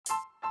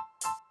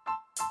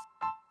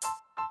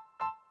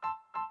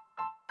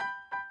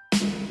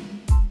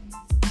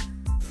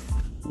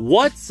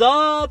What's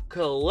up,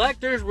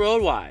 collectors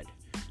worldwide,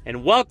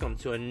 and welcome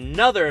to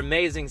another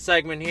amazing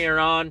segment here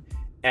on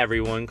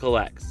Everyone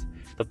Collects,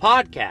 the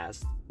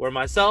podcast where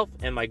myself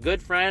and my good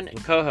friend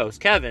and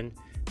co-host Kevin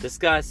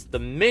discuss the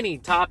many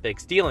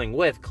topics dealing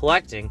with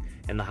collecting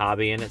and the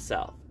hobby in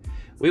itself.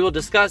 We will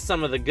discuss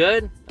some of the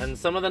good and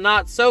some of the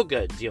not so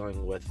good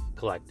dealing with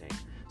collecting.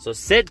 So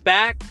sit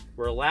back,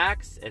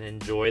 relax, and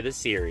enjoy the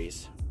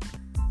series.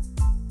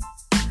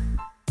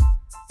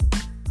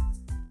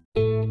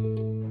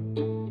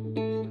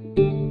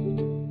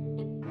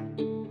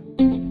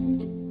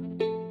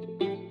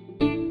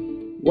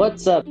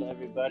 What's up,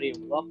 everybody?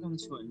 Welcome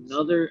to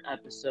another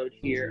episode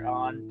here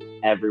on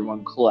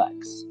Everyone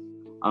Collects.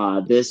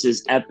 This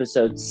is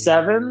episode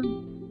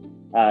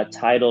 7,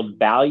 titled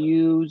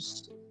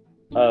Values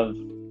of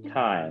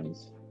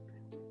Kinds.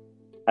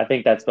 I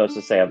think that's supposed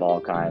to say of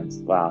all kinds.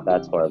 Wow,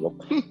 that's horrible.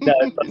 No,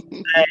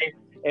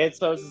 it's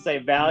supposed to say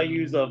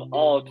values of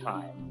all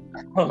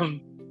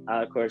kinds.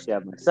 Of course, you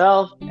have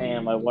myself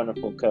and my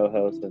wonderful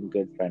co-host and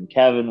good friend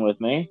Kevin with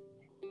me.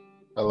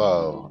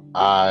 Hello,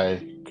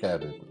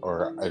 Kevin,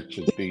 or it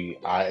should be,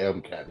 I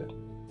am Kevin.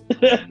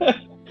 With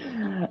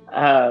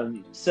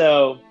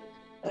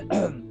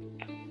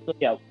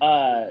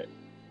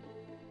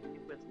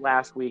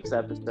last week's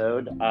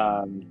episode,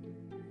 I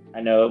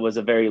know it was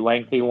a very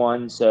lengthy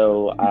one,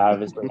 so I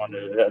obviously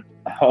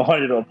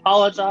wanted to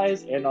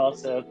apologize and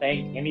also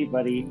thank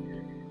anybody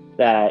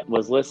that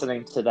was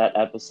listening to that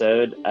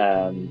episode.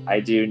 I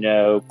do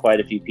know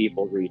quite a few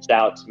people reached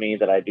out to me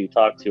that I do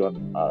talk to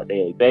on a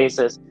daily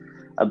basis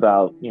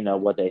about,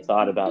 what they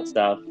thought about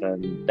stuff,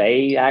 and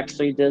they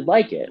actually did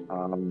like it.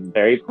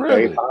 Very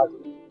positive.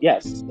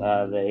 Yes,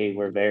 they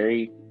were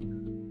very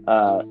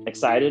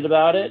excited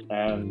about it,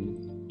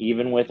 and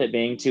even with it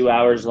being 2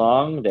 hours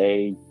long,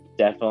 they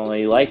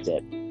definitely liked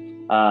it.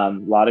 A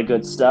lot of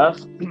good stuff.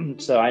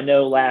 So I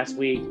know last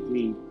week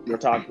we were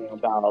talking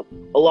about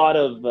a lot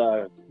of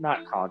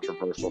not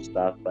controversial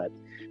stuff, but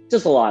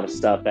just a lot of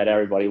stuff that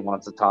everybody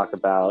wants to talk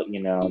about,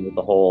 with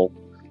the whole,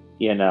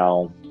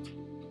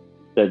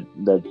 the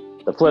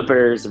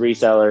flippers, the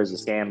resellers,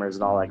 the scammers,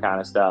 and all that kind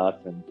of stuff.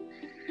 And,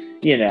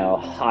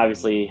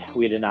 obviously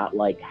we did not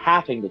like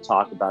having to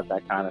talk about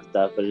that kind of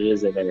stuff, but it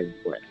is a very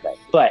important thing.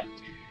 But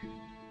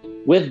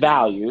with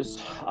values,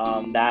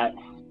 that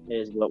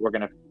is what we're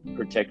going to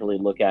particularly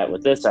look at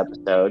with this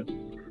episode.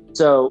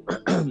 So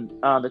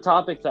the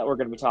topics that we're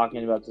going to be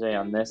talking about today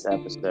on this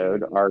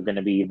episode are going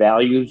to be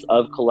values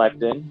of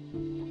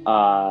collecting,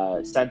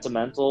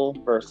 sentimental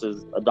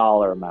versus a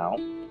dollar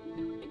amount,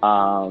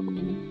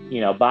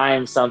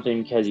 buying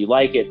something because you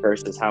like it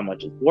versus how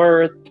much it's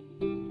worth,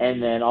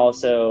 and then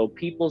also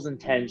people's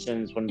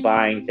intentions when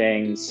buying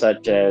things,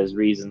 such as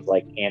reasons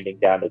like handing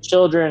down to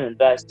children,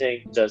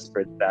 investing just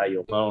for the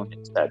value alone,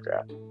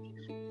 etc.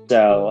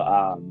 So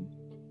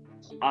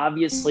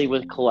obviously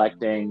with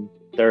collecting,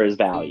 there is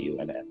value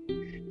in it.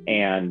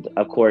 And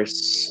of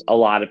course, a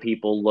lot of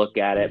people look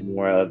at it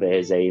more of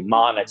as a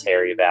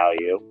monetary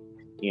value,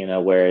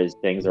 whereas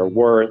things are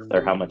worth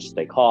or how much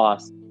they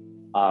cost.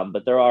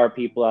 But there are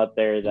people out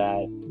there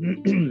that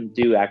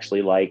do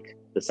actually like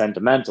the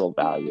sentimental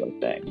value of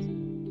things.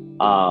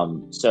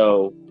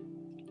 So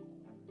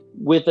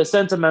with the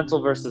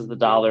sentimental versus the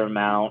dollar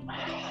amount,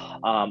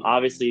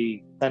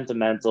 obviously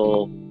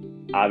sentimental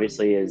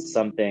is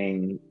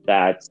something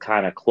that's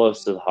kind of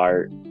close to the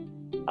heart.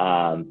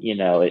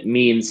 It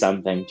means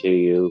something to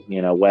you,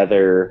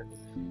 whether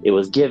it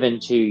was given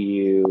to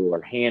you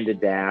or handed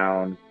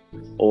down,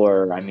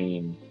 or,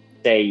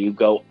 say you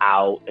go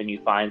out and you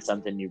find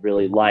something you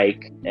really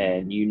like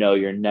and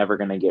you're never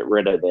going to get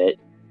rid of it.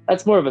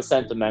 That's more of a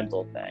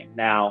sentimental thing.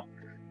 Now,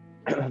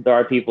 there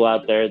are people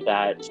out there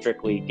that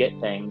strictly get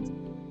things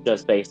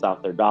just based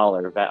off their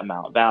dollar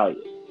amount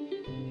value.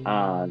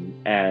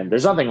 And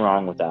there's nothing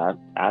wrong with that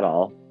at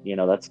all.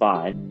 That's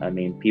fine.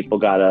 People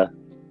gotta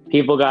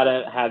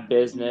have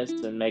business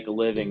and make a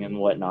living and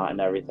whatnot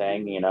and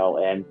everything,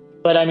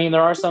 but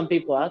there are some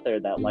people out there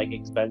that like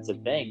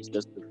expensive things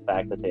just for the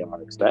fact that they are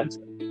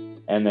expensive,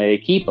 and they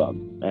keep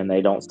them and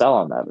they don't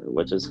sell them ever,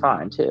 which is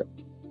fine too.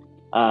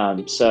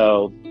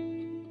 So,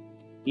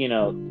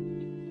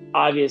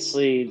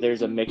 obviously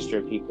there's a mixture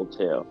of people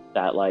too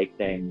that like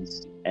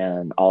things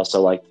and also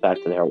like the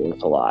fact that they're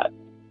worth a lot.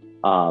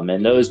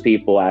 And those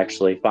people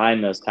actually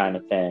find those kind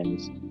of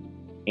things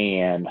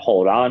and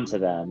hold on to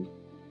them,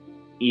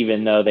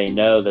 even though they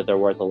know that they're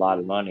worth a lot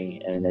of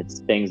money and it's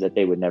things that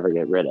they would never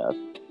get rid of.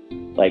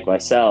 Like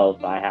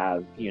myself, I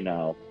have,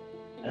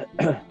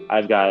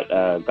 I've got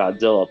a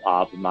Godzilla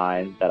pop of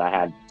mine that I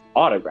had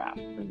autographed.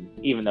 And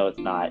even though it's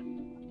not,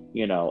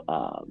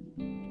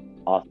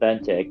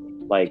 authentic,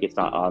 like it's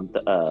not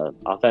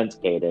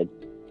authenticated,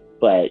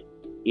 but,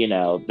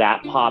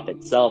 that pop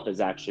itself is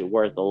actually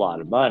worth a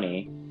lot of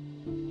money.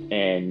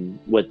 And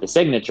with the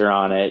signature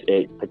on it,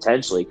 it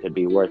potentially could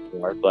be worth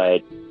more.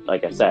 But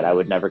like I said, I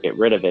would never get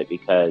rid of it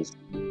because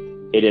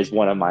it is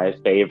one of my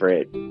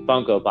favorite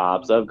Funko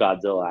Pops of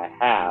Godzilla I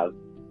have.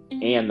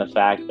 And the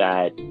fact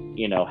that,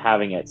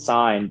 having it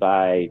signed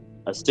by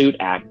a suit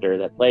actor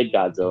that played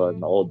Godzilla in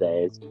the old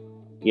days,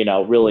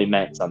 really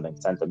meant something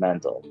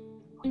sentimental.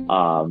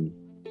 Um,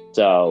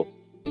 so,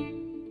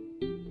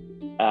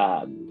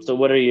 so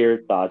what are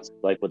your thoughts,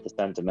 like with the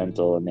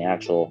sentimental and the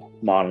actual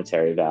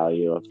monetary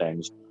value of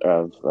things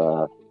of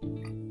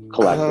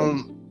collecting?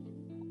 Um,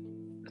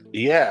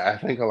 yeah, I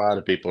think a lot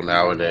of people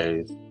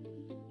nowadays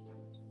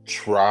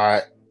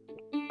try.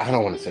 I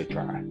don't want to say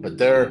try, but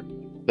there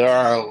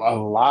are a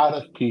lot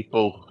of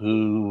people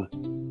who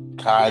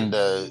kind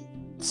of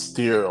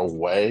steer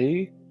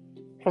away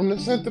from the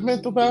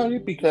sentimental value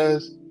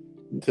because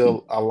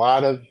to a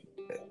lot of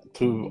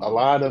to a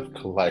lot of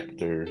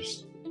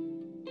collectors,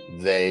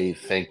 they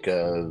think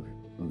of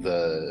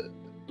the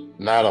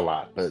not a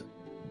lot, but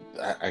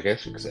I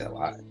guess you could say a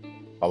lot.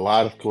 A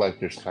lot of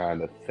collectors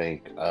kind of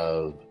think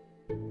of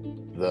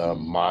the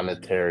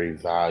monetary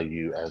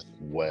value as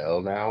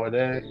well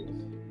nowadays.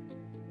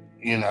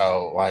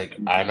 Like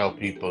I know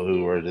people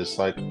who are just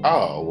like,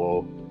 oh,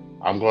 well,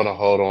 I'm going to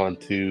hold on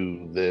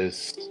to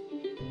this,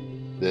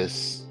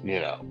 this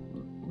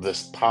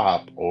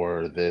pop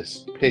or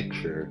this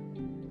picture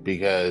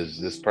because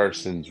this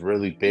person's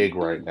really big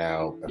right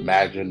now.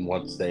 Imagine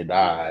once they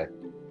die,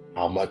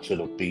 how much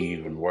it'll be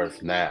even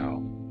worth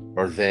now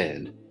or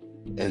then,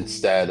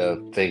 instead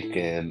of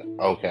thinking,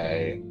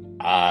 okay,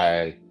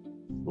 I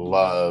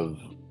love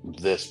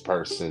this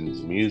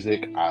person's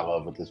music, I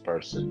love what this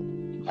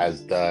person has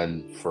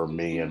done for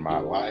me in my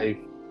life.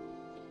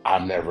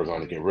 I'm never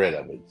going to get rid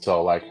of it.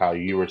 So, like how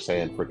you were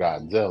saying for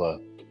Godzilla,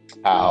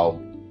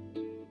 how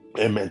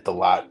it meant a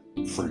lot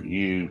for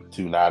you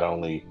to not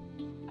only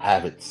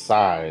have it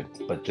signed,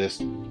 but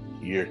just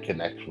your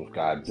connection with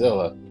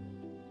Godzilla.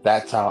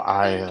 That's how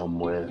I am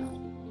with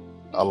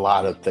a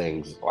lot of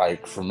things.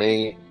 Like for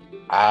me,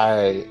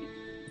 I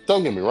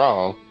don't get me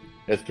wrong,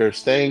 if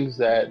there's things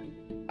that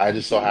I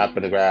just so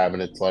happen to grab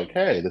and it's like,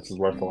 hey, this is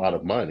worth a lot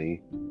of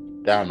money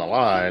down the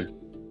line,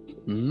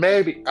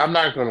 maybe I'm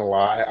not gonna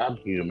lie, I'm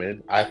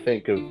human. I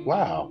think of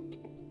wow,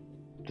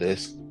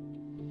 this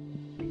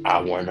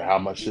I wonder how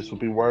much this would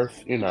be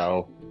worth,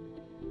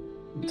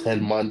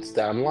 10 months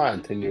down the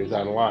line, 10 years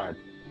down the line.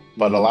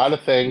 But a Mhm. lot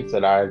of things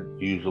that I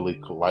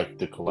usually like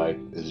to collect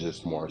is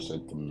just more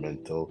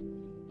sentimental,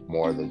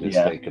 more than just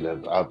Yeah. thinking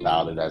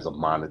about it as a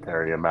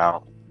monetary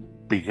amount.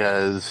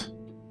 Because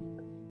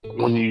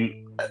when you,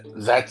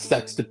 that's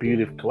the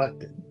beauty of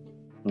collecting.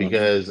 Mhm.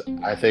 Because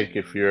I think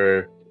if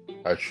you're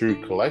a true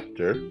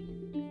collector,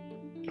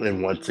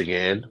 and once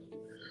again,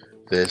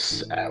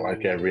 this,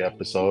 like every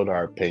episode,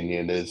 our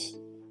opinion is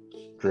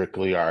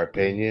strictly our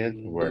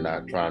opinion. We're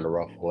not trying to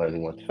ruffle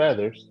anyone's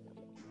feathers.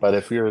 But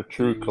if you're a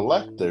true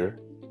collector,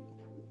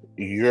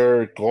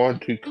 you're going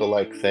to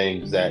collect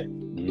things that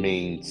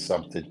mean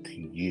something to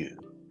you,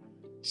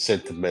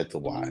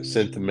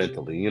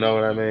 sentimentally. You know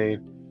what I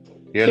mean?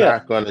 You're Yeah.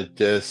 not going to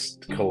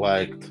just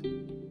collect,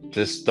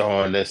 just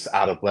throwing this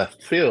out of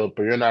left field,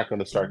 but you're not going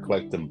to start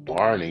collecting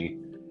Barney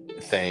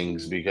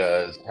things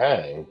because,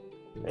 hey,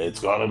 it's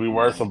going to be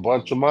worth a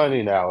bunch of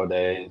money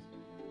nowadays.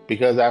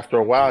 Because after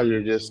a while,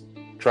 you're just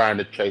trying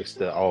to chase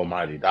the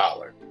almighty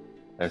dollar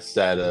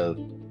instead of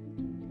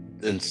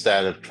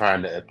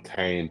trying to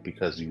obtain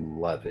because you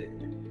love it,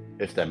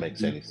 if that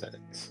makes Mhm. any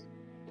sense.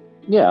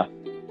 Yeah.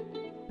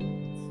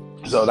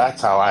 So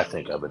that's how I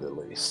think of it, at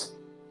least.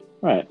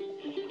 Right.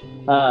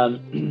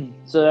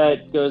 So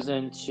that goes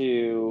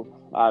into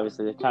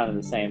obviously the kind of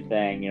the same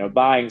thing,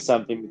 buying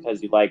something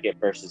because you like it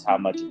versus how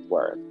much it's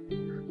worth.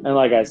 And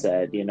like I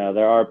said,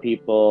 there are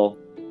people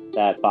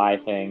that buy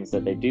things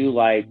that they do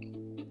like,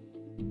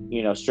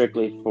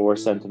 strictly for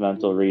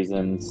sentimental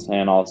reasons.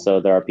 And also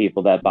there are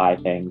people that buy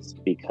things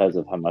because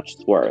of how much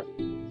it's worth.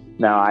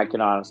 Now, I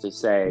can honestly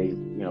say,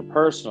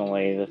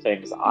 personally, the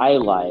things I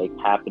like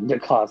happen to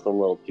cost a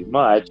little too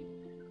much.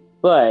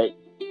 But,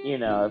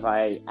 if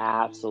I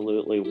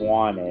absolutely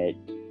want it,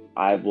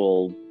 I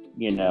will,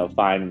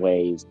 find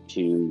ways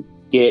to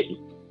get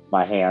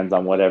my hands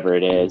on whatever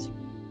it is.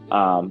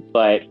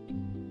 But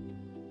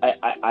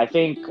I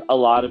think a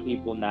lot of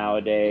people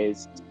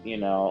nowadays,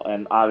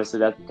 and obviously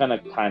that's going to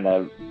kind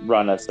of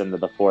run us into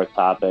the fourth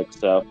topic.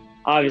 So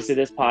obviously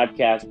this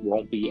podcast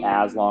won't be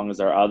as long as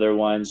our other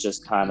ones,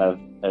 just kind of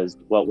as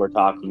what we're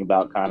talking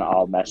about kind of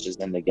all meshes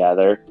in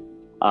together.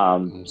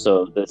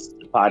 So this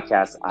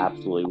podcast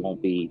absolutely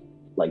won't be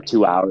like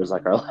 2 hours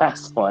like our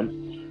last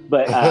one,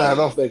 but I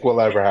don't think we'll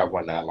ever have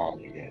one that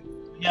long again.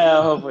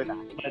 yeah, hopefully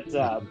not.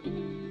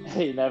 But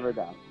you never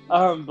know.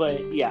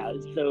 But yeah,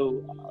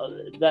 so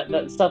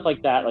that stuff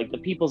like that, like the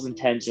people's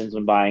intentions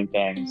when buying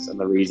things and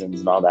the reasons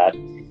and all that.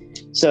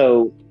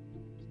 So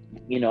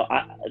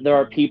there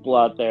are people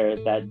out there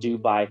that do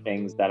buy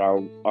things that are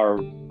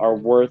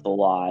worth a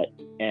lot,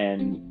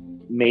 and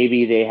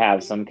maybe they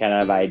have some kind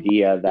of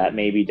idea that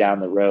maybe down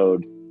the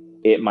road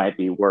it might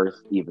be worth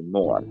even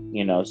more.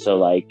 So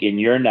like in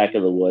your neck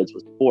of the woods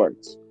with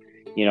sports,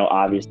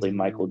 obviously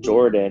Michael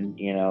Jordan,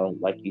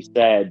 like you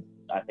said,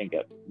 I think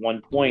at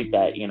one point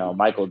that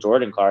Michael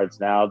Jordan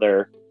cards now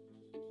they're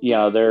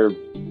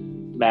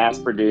mass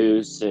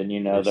produced and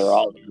they're There's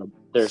all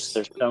there's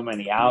so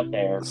many out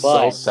there, So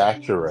but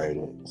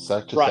saturated,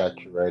 such a right,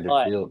 saturated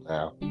but field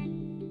now.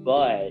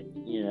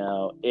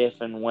 if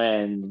and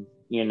when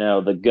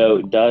the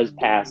goat does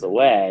pass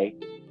away,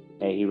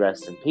 may he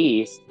rest in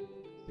peace.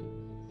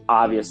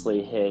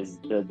 Obviously,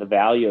 the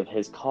value of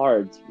his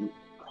cards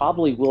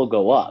probably will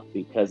go up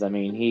because I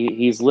mean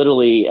he's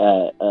literally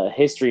a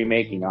history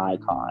making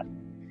icon,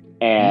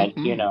 and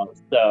Hmm. and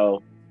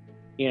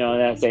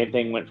that same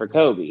thing went for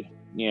Kobe,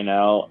 and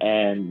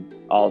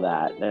all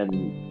that,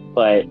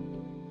 but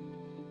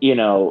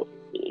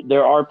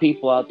there are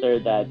people out there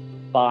that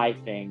buy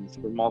things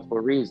for multiple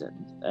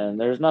reasons, and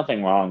there's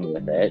nothing wrong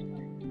with it.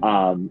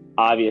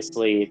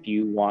 Obviously, if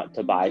you want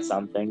to buy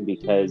something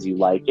because you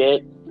like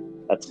it,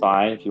 that's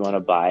fine. If you want to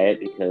buy it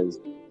because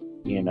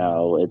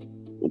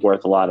it's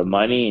worth a lot of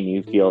money and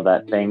you feel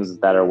that things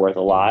that are worth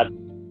a lot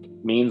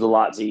means a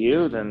lot to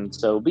you, then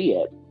so be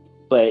it.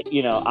 But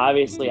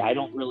obviously, I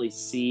don't really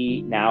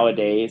see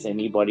nowadays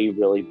anybody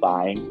really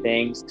buying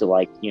things to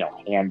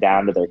hand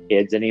down to their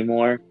kids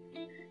anymore.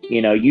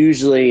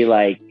 Usually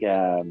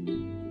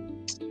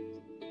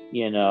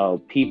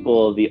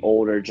people of the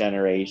older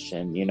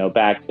generation,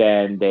 back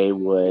then they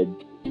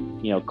would,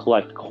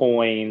 collect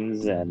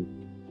coins and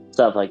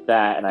stuff like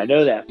that. And I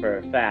know that for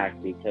a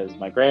fact because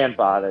my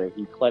grandfather,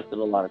 he collected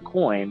a lot of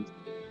coins,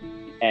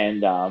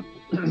 and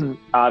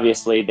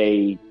obviously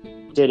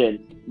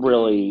didn't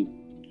really,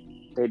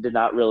 they did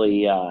not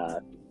really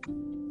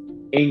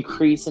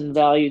increase in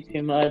value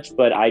too much,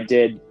 but I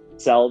did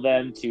sell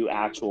them to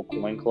actual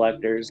coin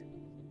collectors,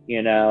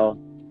 you know,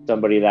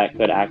 somebody that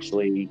could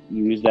actually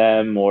use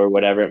them or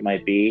whatever it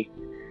might be.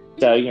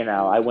 So,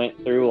 I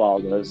went through all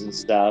those and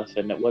stuff,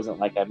 and it wasn't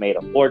like I made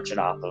a fortune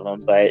off of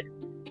them, but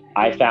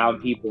I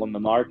found people in the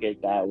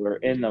market that were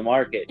in the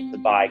market to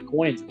buy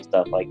coins and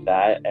stuff like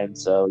that. And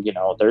so,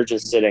 they're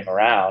just sitting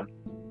around.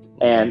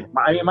 And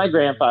Hmm. my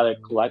grandfather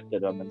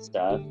collected them and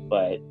stuff,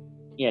 but,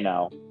 you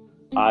know,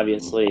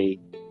 obviously,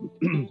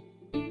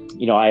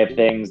 I have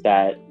things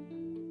that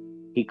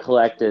he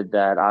collected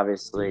that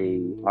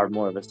obviously are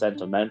more of a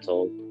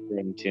sentimental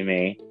thing to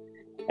me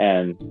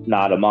and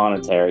not a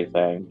monetary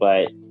thing.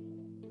 But,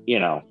 you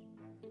know,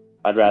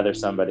 I'd rather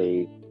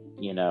somebody,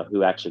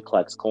 who actually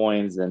collects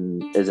coins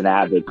and is an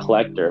avid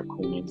collector of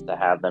coins to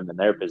have them in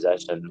their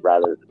possession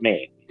rather than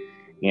me,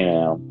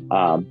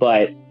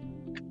 but,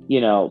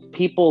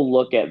 people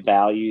look at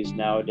values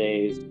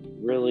nowadays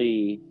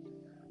really,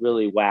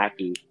 really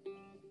wacky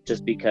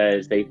just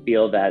because they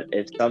feel that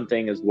if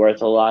something is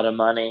worth a lot of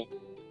money,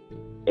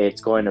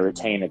 it's going to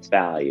retain its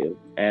value.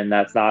 And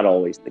that's not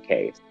always the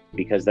case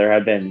because there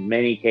have been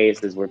many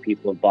cases where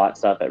people have bought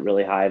stuff at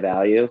really high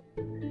value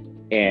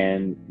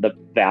and the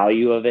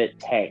value of it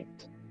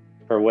tanked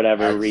for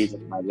whatever Ask,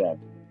 reason it might be.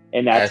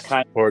 And that's ask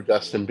kind poor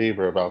Justin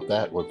Bieber about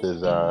that with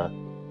his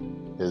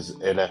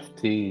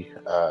NFT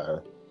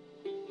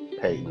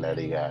patent that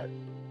he got.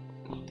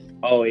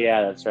 oh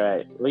yeah, that's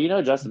right.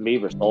 Well, Justin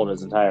Bieber sold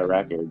his entire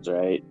records,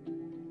 right?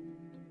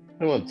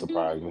 It wouldn't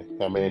surprise me.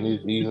 I mean,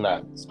 he's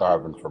not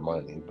starving for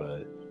money,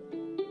 but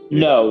you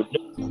know,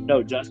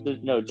 No, Justin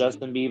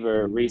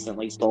Bieber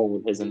recently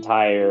sold his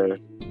entire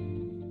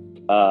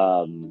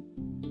um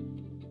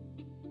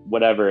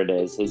whatever it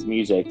is, his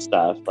music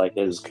stuff, like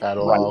his his right.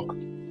 catalog.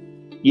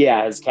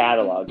 Yeah, his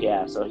catalog.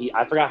 Yeah. So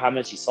I forgot how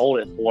much he sold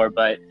it for,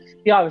 but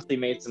he obviously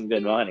made some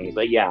good money.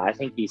 But yeah, I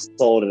think he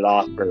sold it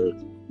off for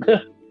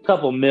a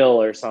couple mil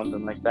or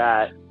something like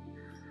that.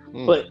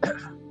 Mm. But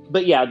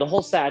but yeah, the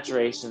whole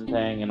saturation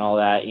thing and all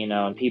that,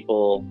 and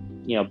people,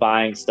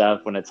 buying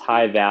stuff when it's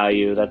high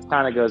value, that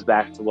kind of goes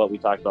back to what we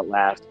talked about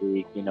last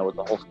week, with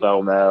the whole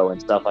FOMO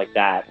and stuff like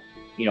that.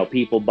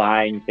 People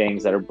buying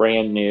things that are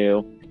brand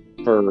new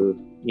for,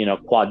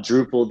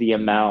 quadruple the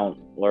amount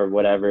or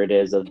whatever it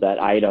is of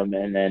that item,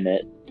 and then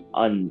it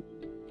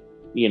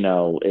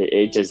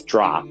just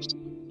drops.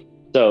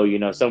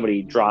 So,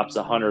 somebody drops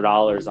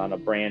 $100 on a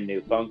brand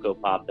new Funko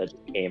Pop that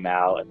just came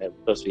out and it's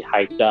supposed to be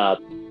hyped up,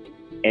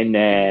 and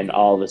then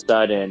all of a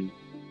sudden,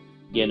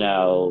 you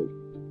know,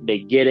 they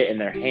get it in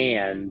their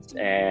hands,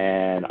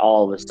 and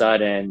all of a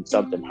sudden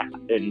something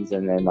happens,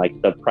 and then like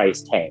the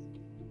price tanks,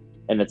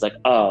 and it's like,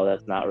 oh,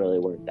 that's not really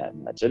worth that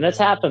much. And it's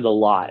happened a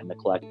lot in the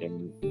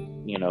collecting,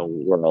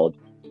 world.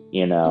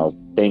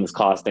 Things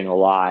costing a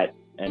lot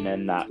and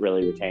then not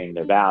really retaining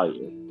their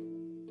value.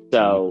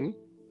 So,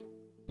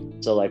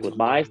 Hmm. like with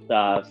my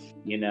stuff,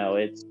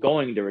 it's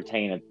going to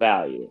retain its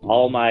value.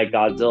 All my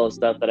Godzilla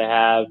stuff that I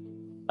have,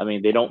 I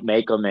mean, they don't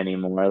make them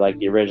anymore. Like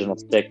the original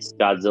 6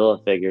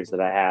 Godzilla figures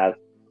that I have,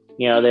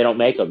 they don't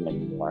make them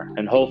anymore.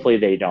 And hopefully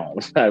they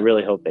don't. I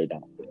really hope they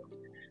don't,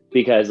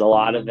 because a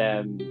lot of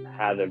them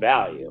have their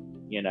value,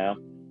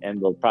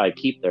 and they'll probably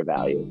keep their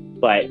value.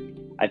 But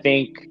I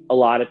think a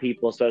lot of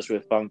people, especially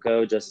with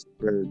Funko, just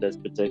for this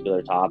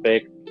particular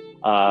topic,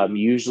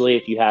 usually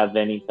if you have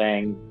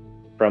anything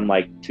from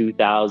like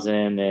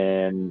 2000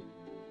 and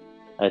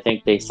I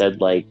think they said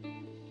like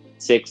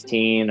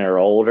 16 or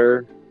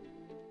older,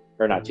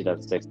 or not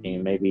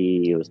 2016,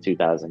 maybe it was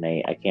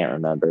 2008. I can't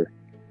remember,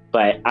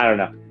 but I don't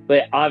know.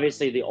 But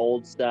obviously the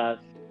old stuff,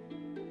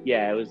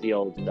 Yeah, it was the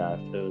old stuff.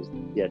 It was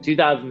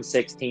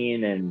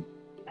 2016 and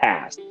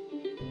past.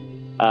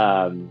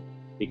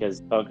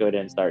 Because Funko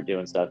didn't start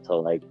doing stuff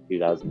till like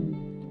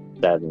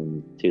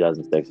 2007,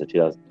 2006, or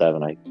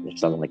 2007, or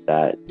something like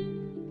that.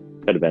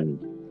 Could have been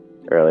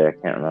earlier. I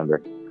can't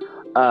remember.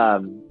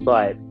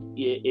 But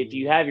if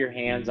you have your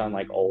hands on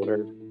like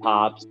older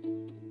pops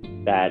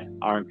that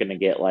aren't going to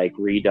get like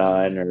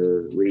redone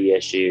or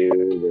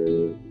reissued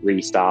or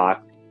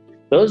restocked,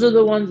 those are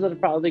the ones that are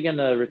probably going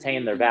to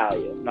retain their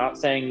value. I'm not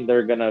saying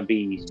they're going to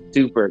be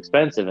super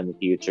expensive in the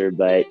future,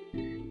 but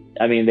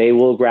I mean, they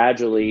will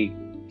gradually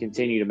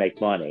continue to make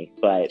money.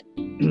 But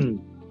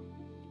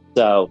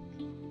so,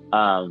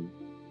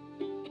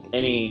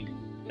 any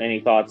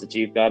thoughts that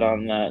you've got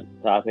on that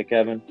topic,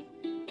 Kevin?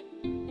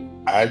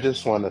 I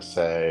just want to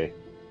say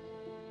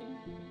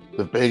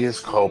the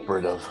biggest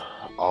culprit of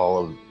all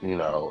of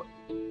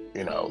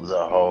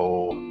the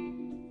whole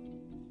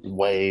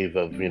wave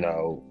of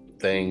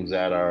things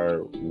that are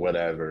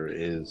whatever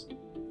is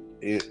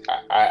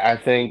I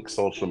think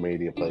social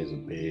media plays a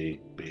big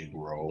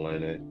role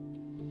in it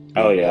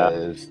Oh yeah.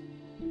 because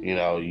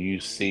you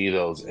see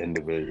those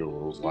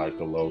individuals like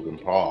a Logan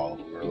Paul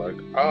are like,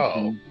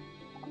 oh,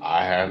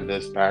 I have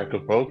this pack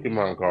of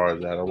Pokemon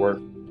cards that are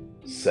worth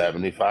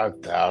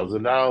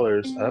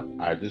 $75,000.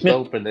 I just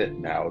opened it.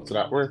 Now it's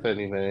not worth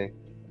anything.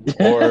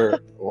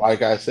 Or,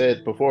 like I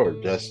said before,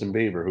 Justin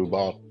Bieber, who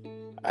bought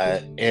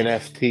an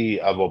NFT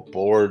of a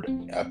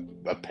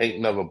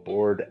painting of a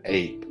bored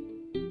ape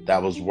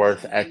that was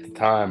worth at the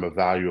time a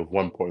value of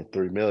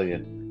 1.3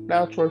 million.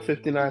 Now it's worth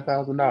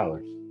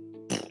 $59,000.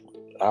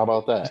 How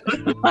about that?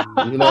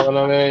 You know what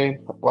I mean?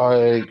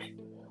 Like,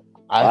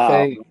 I Wow.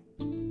 think,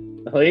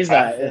 Well, he's I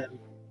not. think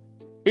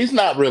he's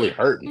not really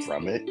hurting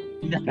from it.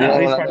 You No, know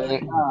he's what I probably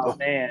like, mean? oh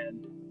man.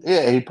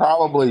 Yeah, he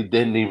probably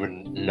didn't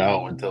even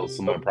know until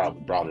someone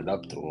probably brought it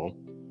up to him.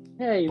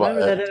 Hey, you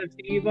remember that But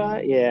NFT you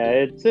bought?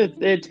 Yeah,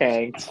 it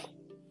tanked.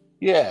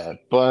 yeah,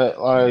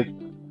 but like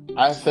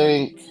I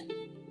think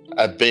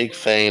a big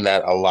thing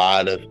that a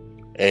lot of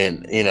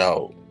and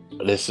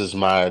this is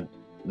my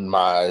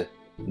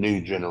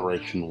new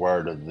generation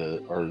word of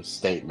the or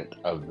statement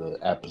of the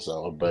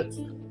episode, but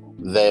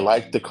they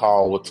like to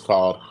call what's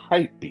called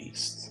hype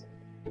beasts.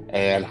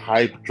 And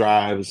hype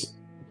drives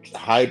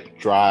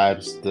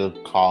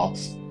the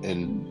cost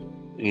and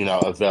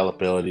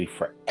availability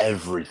for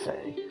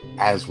everything,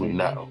 as we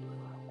know.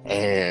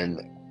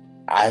 And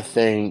I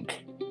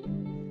think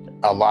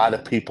a lot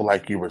of people,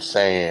 like you were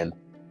saying,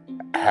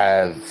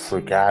 have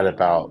forgot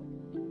about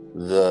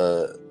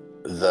the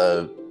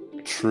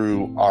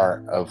true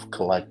art of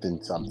collecting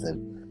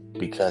something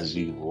because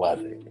you love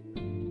it.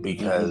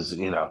 Because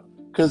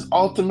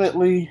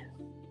ultimately,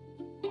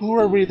 who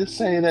are we to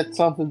say that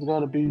something's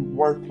going to be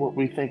worth what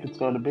we think it's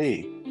going to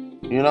be?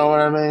 You know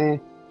what I mean?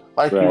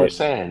 Like you were Right.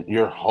 saying,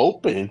 you're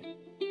hoping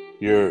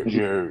your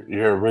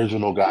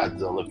original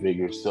Godzilla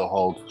figure still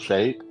holds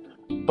shape,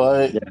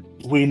 but Yeah.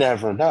 we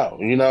never know.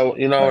 You know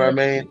what I Right.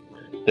 mean?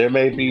 There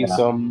may be Yeah.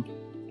 some.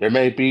 There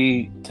may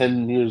be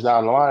 10 years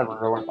down the line where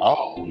they're like,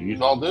 "Oh, you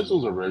thought this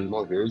was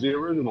original? Here's the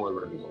original."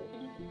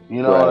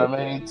 You know what I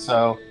Right. mean?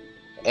 So,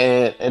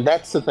 and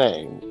that's the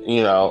thing,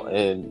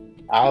 And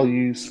I'll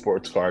use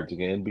sports cards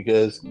again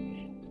because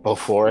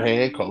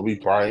beforehand, Kobe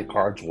Bryant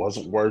cards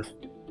wasn't worth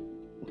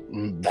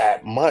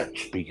that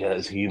much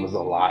because he was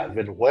alive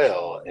and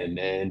well. And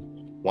then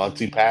once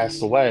he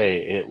passed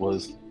away, it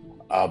was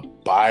a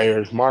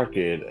buyer's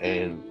market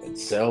and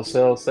sell,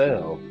 sell,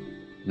 sell.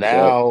 Yep.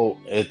 Now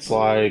it's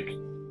like,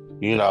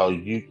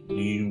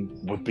 you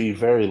would be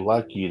very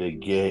lucky to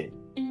get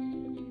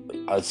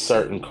a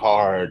certain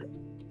card.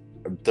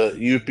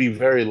 You'd be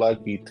very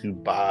lucky to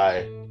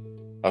buy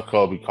a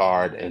Kobe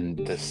card and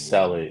to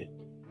sell it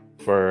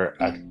for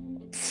a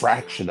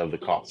fraction of the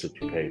cost that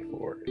you paid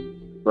for it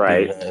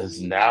Right. because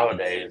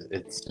nowadays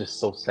it's just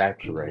so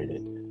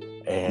saturated,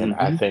 and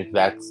I hmm think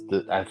that's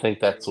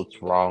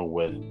what's wrong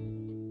with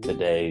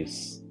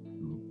today's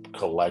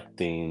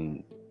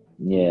collecting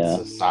Yeah.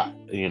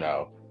 society.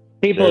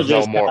 People There's no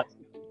just more.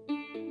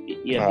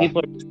 Uh, people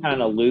are just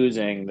kind of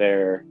losing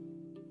their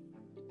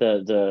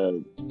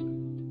the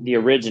the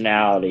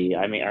originality.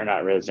 I mean, or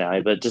not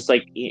originality, but just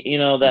like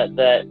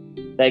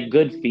that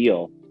good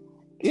feel.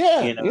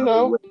 yeah,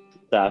 With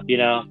stuff.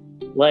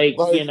 Like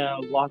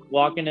like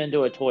walking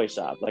into a toy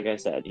shop. Like I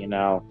said,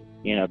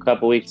 a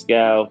couple weeks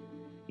ago,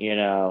 you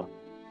know,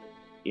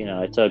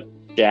 I took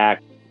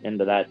Jack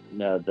into that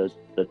the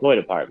toy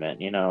department.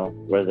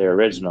 Where the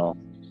original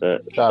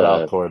shout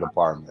out the toy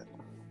department.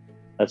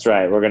 that's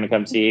right. We're gonna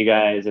come see you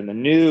guys in the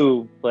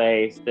new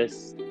place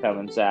this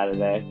coming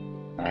Saturday.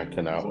 I As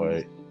cannot long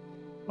as, wait.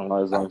 as I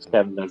long as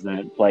Kevin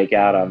doesn't flake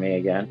out on me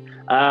again.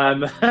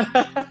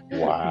 But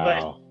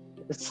Wow.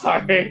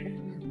 sorry.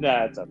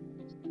 No, it's okay.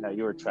 No,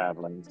 you were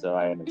traveling, so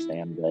I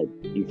understand. But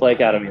you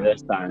flake out on me Wow.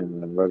 this time,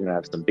 and we're gonna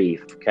have some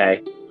beef.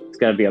 Okay, it's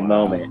gonna be a Wow.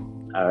 moment.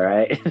 All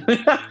right.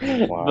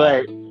 Wow.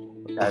 But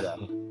I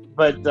know.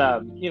 But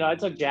I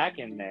took Jack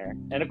in there,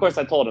 and of course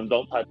I told him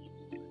don't touch it.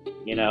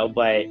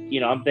 But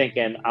I'm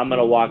thinking I'm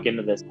gonna walk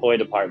into this toy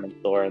department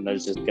store and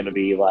there's just gonna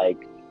be like,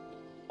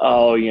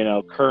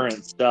 oh,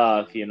 current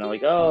stuff,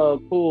 like,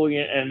 oh, cool.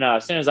 And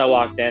as soon as I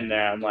walked in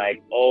there, I'm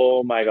like,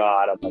 oh my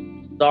God, I'm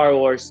like, Star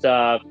Wars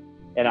stuff.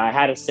 And I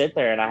had to sit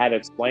there and I had to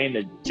explain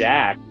to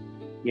Jack,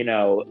 you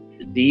know,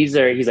 he's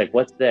like,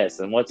 what's this?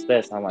 And what's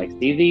this? And I'm like,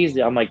 see these?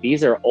 I'm like,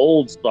 these are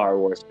old Star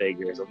Wars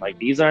figures. I'm like,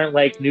 these aren't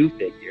like new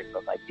figures.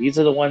 I'm like, these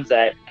are the ones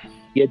that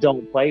you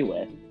don't play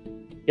with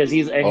because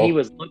he Oh,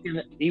 was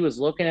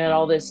looking at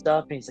all this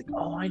stuff and he's like,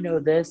 oh, I know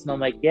this, and I'm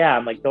like, yeah,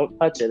 I'm like, don't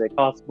touch it, it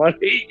costs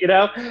money.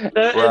 And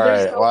there's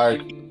right. so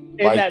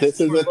in Like that this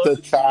store isn't look,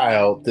 the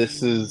child.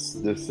 This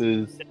is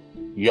child.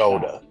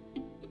 Yoda.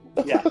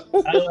 Yeah,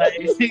 I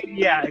like,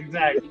 yeah,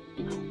 exactly.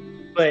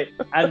 But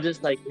I'm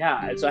just like,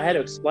 yeah. And so I had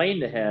to explain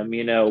to him,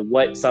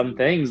 what some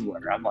things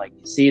were. I'm like,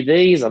 you see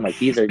these? I'm like,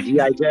 these are GI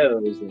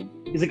Joes. And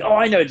he's like, oh,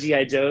 I know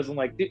GI Joes. I'm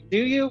like, do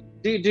you?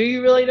 Do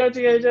you really know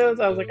GI Joes?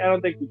 I was like, I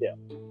don't think you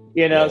do.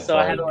 Yeah, So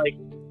like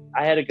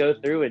I had to go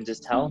through and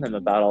just tell him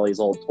about all these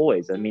old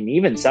toys. I mean,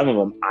 even some of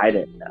them I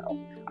didn't know.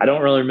 I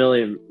don't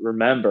really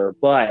remember,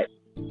 but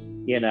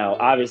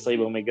obviously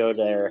when we go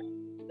there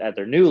at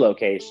their new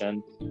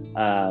location,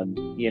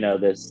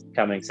 this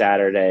coming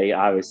Saturday,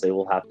 obviously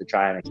we'll have to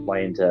try and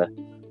explain to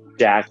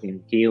Jack and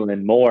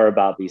Keelan more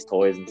about these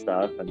toys and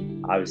stuff,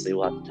 and obviously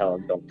we'll have to tell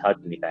them don't touch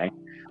anything.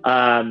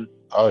 oh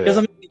Because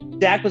yeah.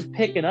 Jack was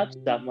picking up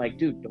stuff. I'm like,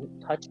 dude,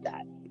 don't touch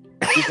that.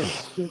 He's like,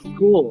 this is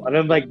cool, and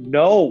I'm like,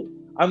 no.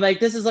 I'm like,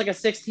 this is like a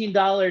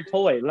 $16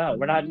 toy. No,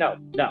 we're not. No,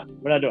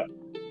 we're not doing it.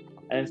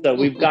 And so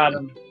we got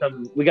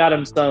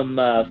him some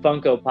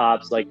Funko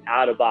Pops, like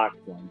out of box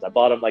ones. I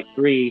bought him like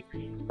three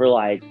for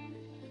like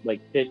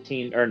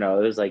 15, or no,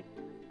 it was like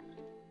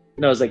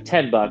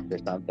 $10 or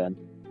something.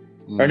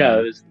 Or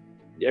no, Hmm.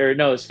 it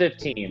was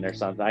 15 or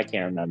something. I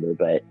can't remember,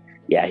 but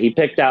yeah, he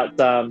picked out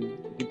some.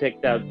 He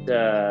picked out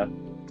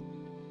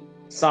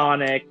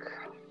Sonic.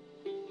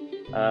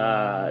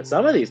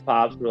 Some of these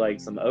pops were like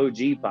some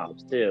OG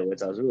pops too,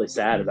 which I was really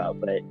sad about.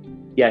 But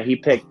yeah, he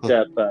picked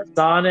up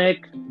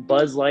Sonic,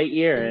 Buzz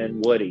Lightyear,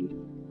 and Woody.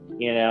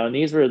 And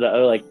these were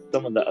like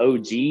some of the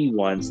OG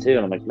ones too.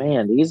 And I'm like,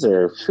 man, these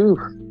are, whew.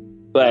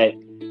 But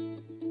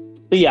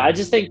yeah, I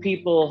just think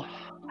people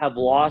have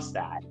lost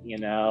that,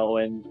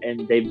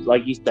 and they,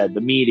 like you said,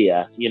 the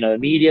media. The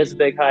media is a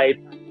big hype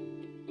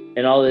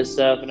and all this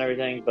stuff and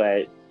everything.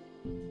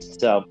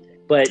 So,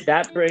 but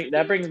that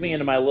brings me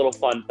into my little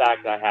fun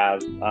fact I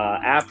have.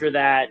 After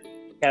that,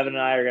 Kevin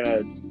and I are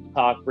gonna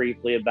talk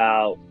briefly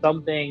about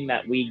something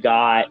that we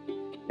got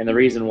and the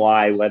reason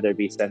why, whether it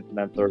be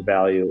sentimental or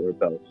value or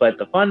both. But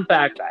the fun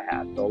fact I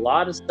have, so a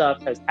lot of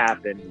stuff has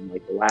happened in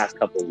like the last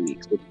couple of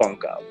weeks with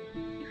Funko.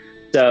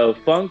 So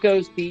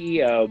Funko's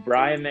CEO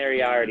Brian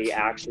Moriarty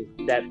actually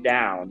stepped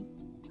down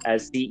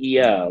as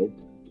CEO,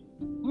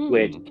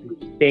 which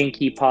Hmm. I think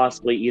he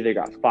possibly either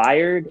got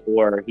fired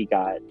or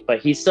but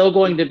he's still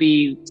going to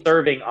be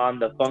serving on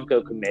the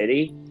Funko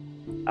committee,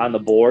 on the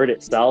board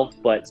itself.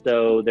 But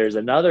so there's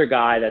another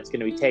guy that's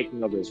going to be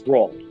taking over his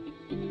role.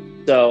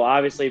 So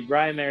obviously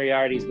Brian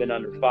Moriarty's been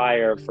under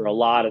fire for a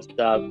lot of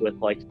stuff with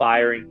like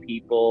firing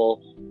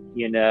people,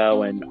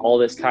 and all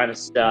this kind of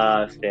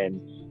stuff.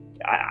 And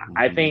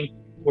I Hmm. think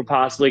we're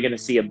possibly going to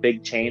see a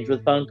big change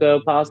with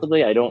Funko.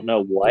 Possibly, I don't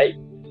know what,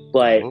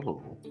 but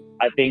Oh.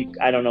 I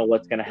don't know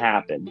what's going to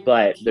happen.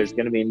 But there's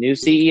going to be a new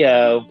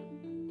CEO,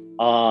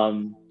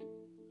 um,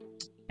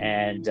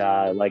 and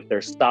like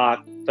their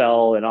stock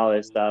fell and all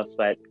this stuff.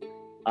 But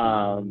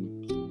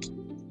um,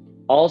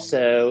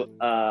 also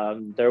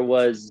there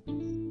was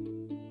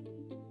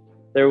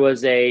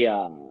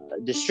a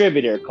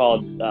distributor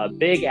called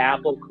Big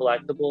Apple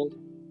Collectibles.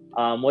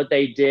 What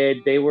they did,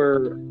 they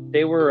were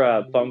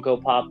a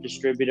Funko Pop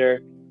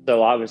distributor,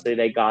 so obviously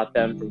they got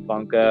them from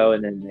Funko,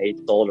 and then they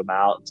sold them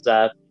out and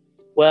stuff. Yeah.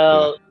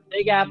 Well,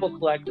 Big Apple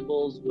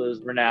Collectibles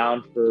was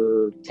renowned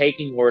for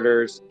taking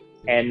orders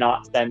and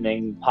not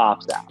sending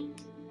pops out,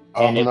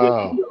 Oh and it would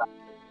no.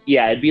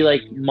 yeah, it'd be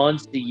like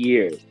months to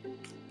years.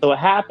 So what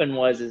happened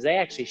is they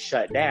actually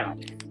shut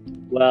down.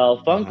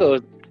 Well, Uh-huh. Funko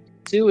is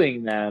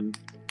suing them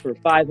for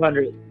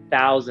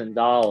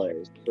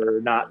 $500,000 for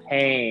not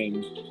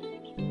paying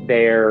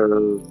their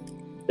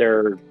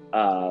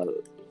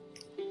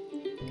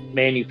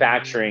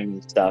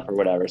manufacturing stuff or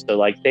whatever. So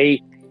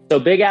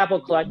Big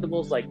Apple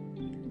Collectibles like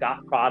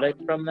got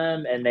product from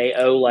them, and they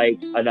owe like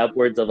an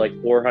upwards of like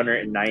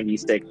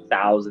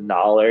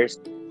 $496,000.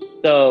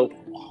 So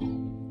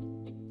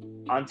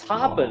on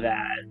top of Whoa.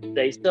 that,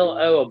 they still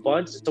owe a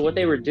bunch. So what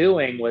they were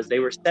doing was they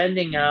were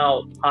sending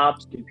out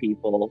pops to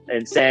people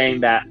and saying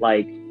that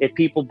like if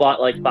people bought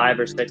like 5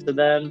 or 6 of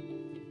them,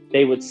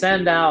 they would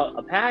send out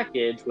a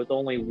package with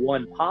only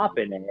one pop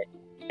in it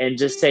and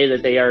just say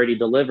that they already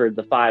delivered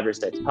the 5 or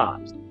 6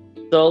 pops.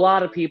 So a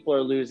lot of people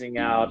are losing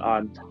out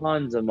on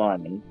tons of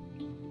money.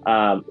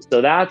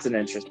 So that's an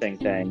interesting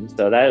thing.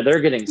 So that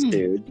they're getting Hmm.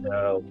 sued.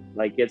 So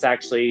like it's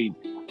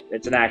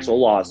an actual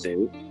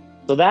lawsuit.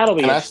 So that'll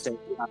be Can I interesting.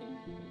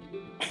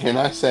 can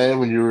I say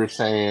when you were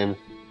saying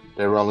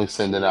they were only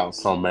sending out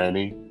so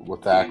many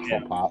with the Yeah.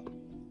 actual pop?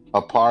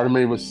 A part of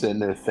me was sitting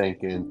there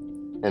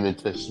thinking and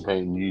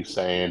anticipating you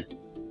saying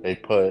they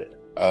put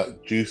a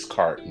juice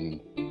carton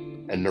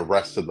in the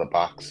rest of the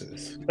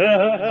boxes.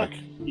 Like,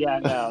 Yeah,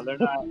 no, they're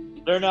not.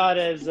 They're not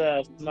as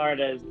smart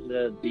as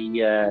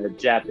the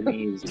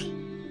Japanese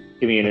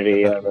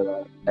community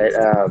over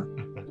there.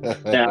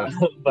 No,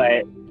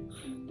 but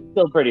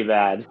still pretty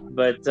bad.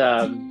 But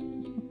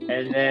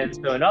and then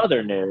so in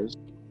other news,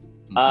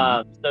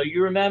 mhm. so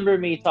you remember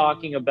me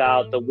talking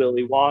about the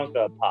Willy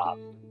Wonka pop?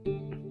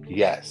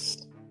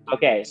 Yes.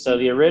 Okay, so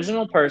the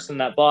original person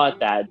that bought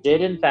that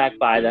did in fact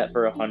buy that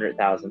for $100,000.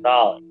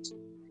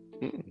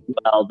 Mm.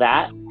 Well,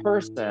 that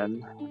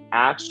person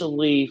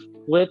actually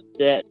flipped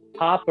that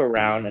pop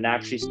around and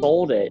actually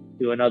sold it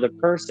to another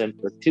person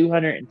for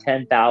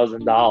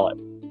 $210,000. Oh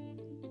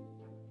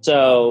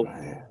So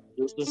man.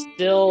 this is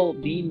still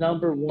the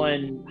number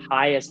one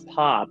highest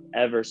pop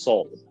ever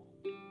sold.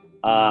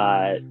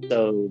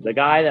 So the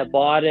guy that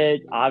bought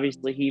it,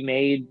 obviously, he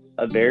made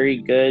a very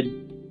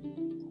good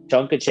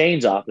chunk of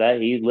change off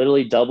that. He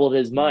literally doubled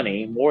his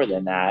money, more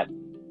than that.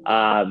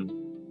 Um,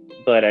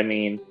 but I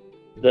mean,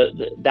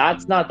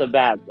 that's not the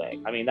bad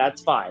thing. I mean,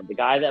 that's fine. The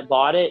guy that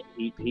bought it,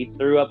 he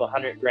threw up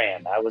 100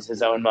 grand. That was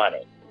his own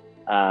money.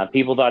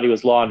 People thought he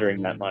was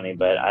laundering that money,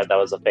 but that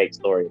was a fake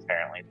story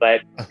apparently.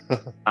 But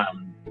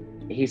um,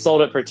 he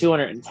sold it for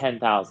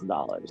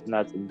 $210,000, and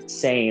that's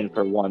insane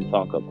for one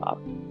Funko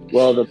Pop.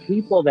 Well, the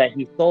people that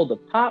he sold the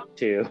pop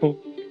to,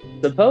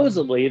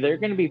 supposedly they're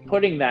going to be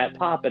putting that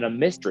pop in a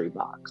mystery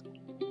box.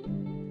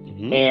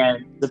 Mhm.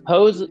 And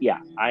yeah,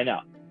 I know.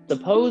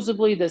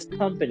 Supposedly, this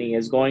company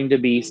is going to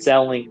be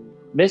selling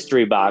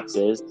mystery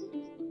boxes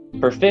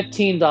for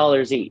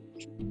 $15 each.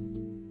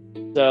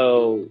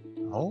 So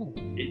Oh.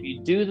 if you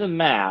do the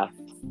math,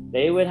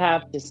 they would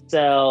have to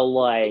sell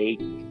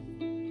like,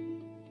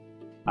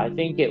 I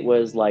think it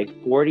was like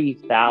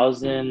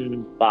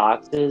 40,000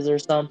 boxes or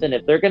something.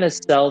 If they're going to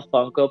sell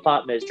Funko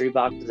Pop mystery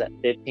boxes at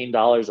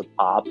 $15 a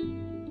pop,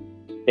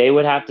 they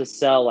would have to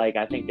sell like,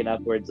 I think in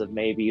upwards of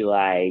maybe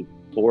like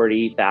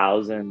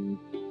 40,000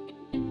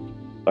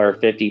 or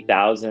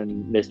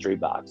 50,000 mystery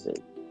boxes.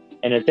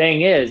 And the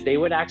thing is, they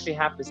would actually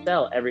have to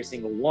sell every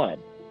single one,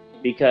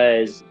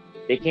 because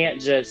they can't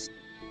just,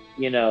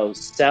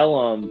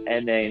 sell them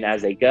and then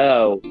as they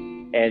go,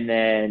 and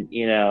then,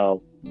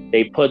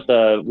 they put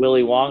the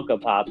Willy Wonka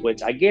pop,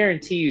 which I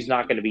guarantee you is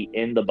not going to be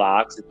in the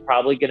box. It's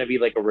probably going to be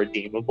like a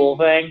redeemable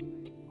thing,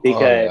 Oh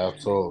because yeah,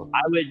 absolutely.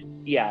 I would,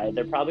 yeah,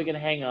 they're probably going to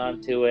hang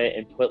on to it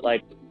and put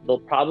like, they'll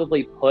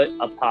probably put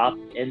a pop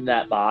in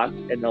that box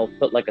and they'll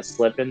put like a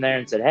slip in there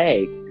and said,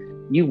 hey,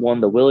 you won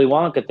the Willy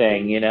Wonka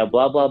thing,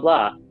 blah, blah,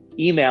 blah.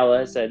 Email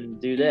us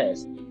and do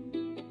this.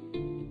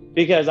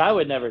 Because I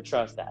would never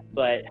trust that.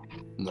 But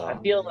I No.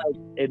 feel like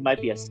it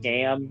might be a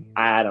scam.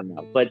 I don't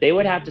know. But they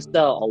would have to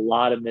sell a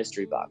lot of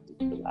mystery boxes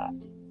for that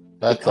to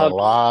That's a cover the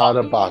lot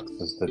cost. of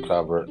boxes to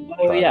cover to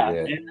Oh try to yeah,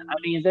 get. and I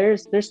mean,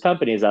 there's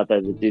companies out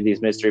there that do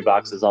these mystery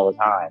boxes all the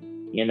time,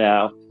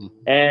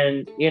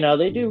 and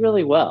they do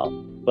really well.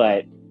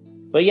 But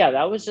yeah,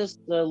 that was just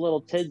a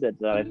little tidbit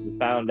that I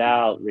found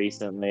out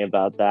recently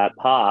about that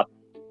pop.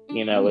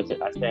 With it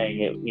saying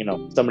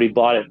it, somebody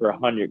bought it for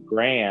 100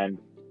 grand.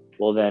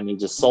 Well, then he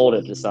just sold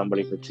it to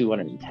somebody for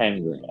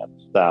 210 grand.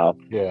 So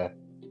Yeah. Yeah.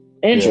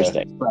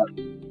 interesting. But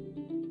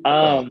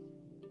Well,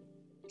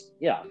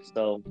 yeah.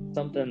 So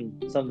something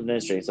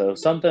interesting. So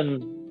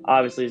something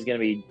obviously is going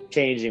to be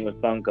changing with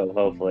Funko,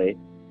 hopefully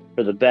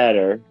for the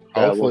better.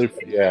 We'll hopefully,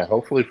 see. yeah,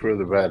 hopefully for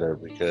the better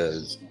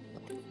because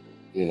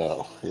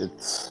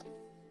it's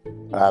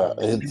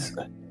it's.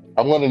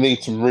 I'm gonna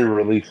need some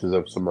re-releases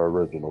of some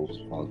originals,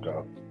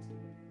 Funko.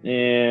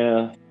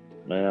 Yeah.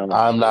 Well,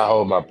 I'm not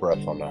holding my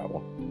breath on that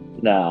one.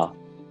 no.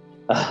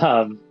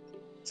 Um,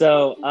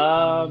 so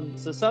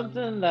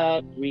something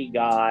that we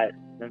got,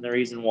 and the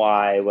reason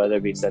why, whether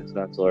it be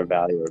sentimental or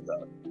value or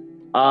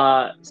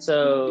both.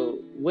 So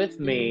with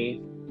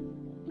me,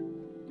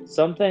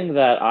 something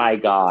that I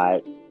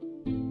got.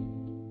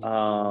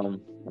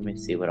 Let me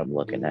see what I'm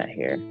looking at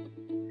here.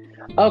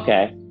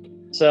 Okay,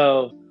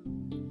 so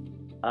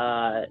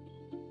uh,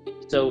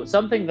 so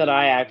something that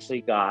I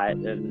actually got,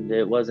 and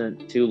it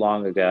wasn't too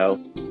long ago.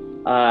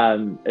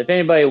 If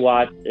anybody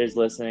is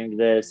listening to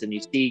this and you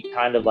see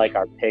kind of like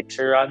our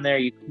picture on there,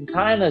 you can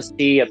kind of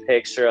see a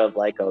picture of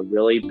like a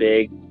really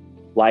big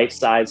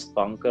life-size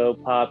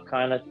Funko Pop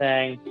kind of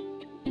thing.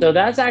 So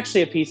that's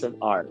actually a piece of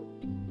art.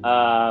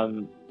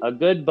 A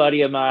good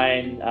buddy of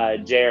mine,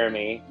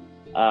 Jeremy,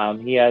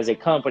 he has a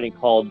company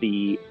called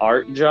the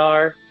Art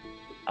Jar.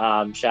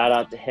 Shout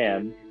out to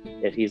him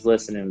if he's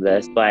listening to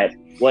this. But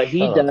what he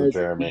Shout out to does,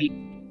 Jeremy.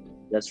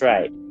 that's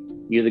right,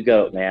 you the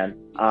goat, man.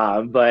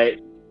 But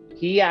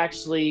he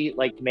actually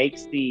like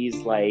makes these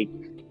like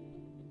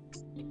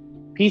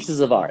pieces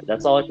of art.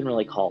 That's all I can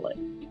really call it.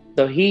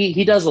 So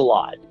he does a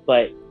lot,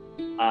 but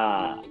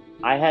I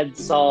had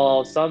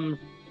saw some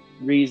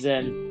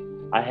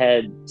reason I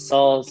had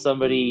saw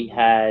somebody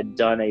had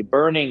done a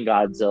burning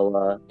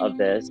Godzilla of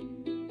this,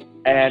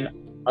 and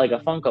like a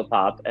Funko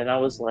Pop, and I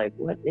was like,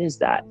 what is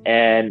that?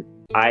 And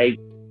I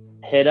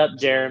hit up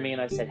Jeremy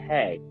and I said,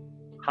 hey,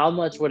 how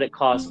much would it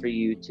cost for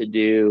you to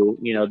do,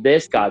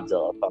 this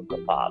Godzilla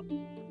Funko Pop?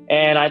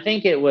 And I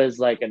think it was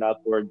like an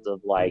upwards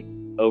of like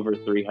over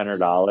 $300.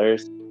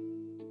 Mm,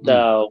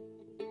 So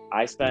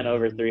I spent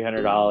over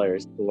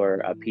 $300 for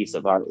a piece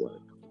of artwork.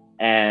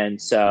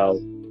 And so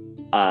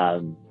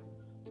um,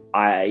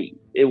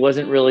 it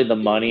wasn't really the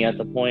money at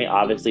the point.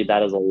 Obviously,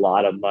 that is a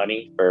lot of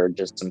money for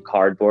just some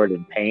cardboard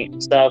and paint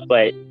and stuff.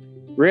 But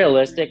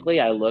realistically,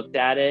 I looked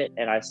at it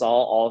and I saw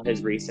all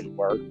his recent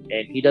work,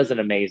 and he does an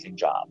amazing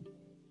job.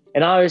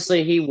 And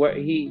obviously,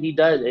 he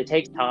does. It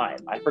takes time.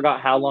 I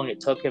forgot how long it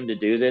took him to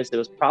do this. It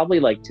was probably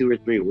like 2 or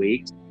 3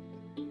 weeks,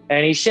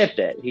 and he shipped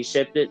it. He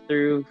shipped it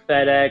through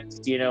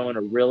FedEx, in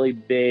a really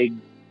big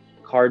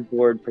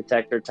cardboard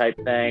protector type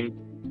thing,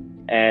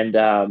 and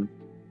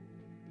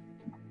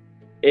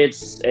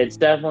it's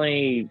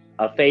definitely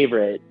a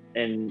favorite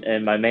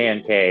in my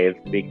man cave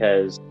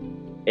because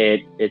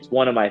it's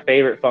one of my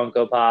favorite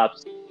Funko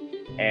Pops,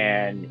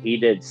 and he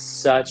did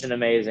such an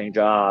amazing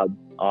job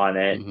on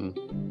it. hmm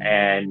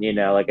And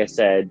like I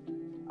said,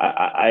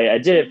 I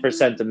did it for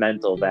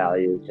sentimental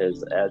value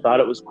because I thought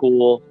it was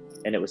cool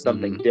and it was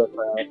something hmm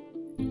different.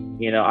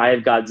 I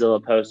have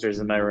Godzilla posters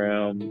in my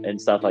room and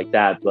stuff like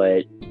that,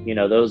 but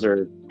those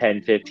are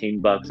 10,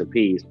 $15 a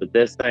piece. But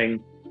this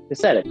thing, like I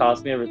said, it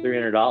cost me over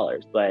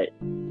 $300. But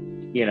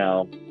you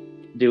know,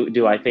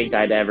 do I think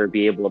I'd ever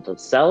be able to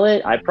sell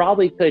it? I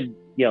probably could,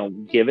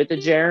 give it to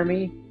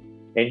Jeremy,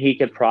 and he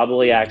could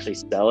probably actually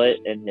sell it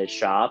in his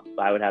shop.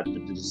 I would have to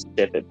just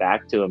ship it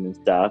back to him and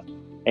stuff,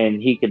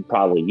 and he could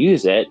probably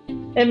use it.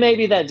 And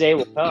maybe that day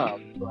will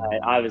come, but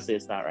obviously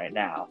it's not right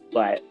now.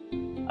 But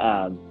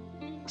um,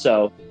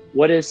 so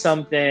what is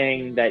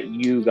something that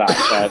you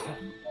got that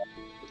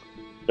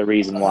the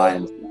reason why?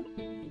 And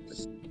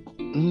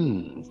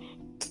mm,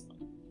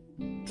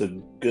 it's a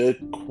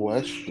good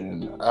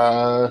question.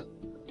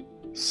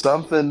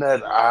 Something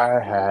that I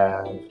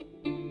have.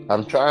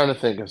 I'm trying to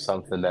think of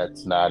something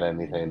that's not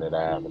anything that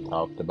I haven't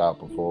talked about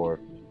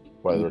before,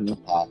 whether it's mm-hmm, a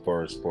pop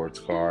or a sports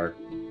card.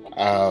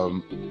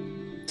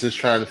 Just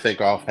trying to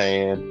think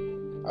offhand.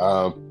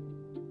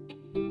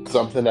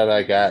 Something that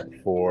I got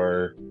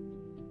for,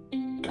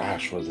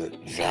 gosh, was it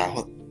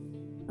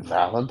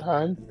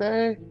Valentine's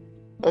Day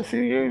a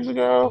few years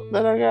ago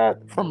that I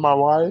got from my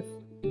wife?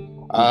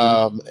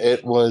 mm-hmm,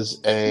 It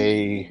was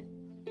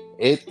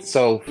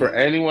so for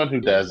anyone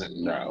who doesn't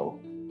know,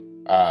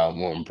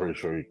 well, I'm pretty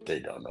sure they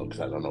don't know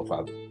because I don't know if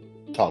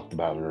I've talked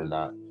about it or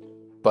not.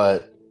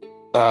 But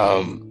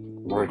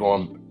we're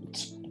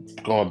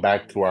going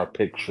back to our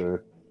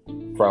picture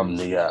from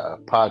the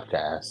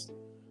podcast.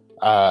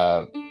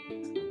 Uh,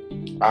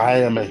 I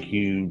am a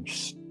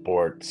huge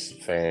sports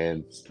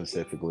fan,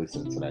 specifically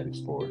Cincinnati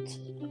sports,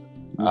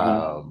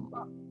 mm-hmm.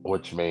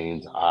 which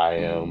means I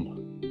am,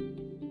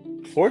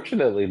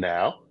 fortunately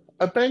now,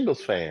 a Bengals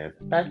fan.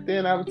 Back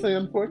then, I would say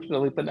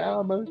unfortunately, but now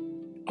I'm a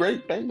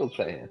great Bengals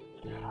fan.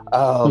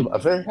 A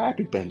very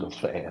happy Bengals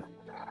fan.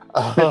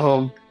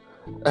 Um,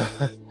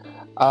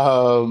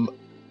 um,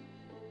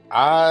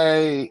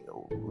 I,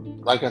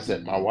 like I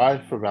said, my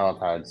wife for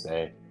Valentine's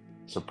Day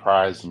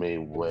surprised me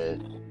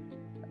with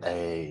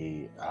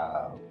a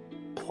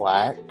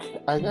plaque,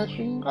 I guess you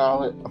can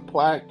call it a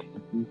plaque,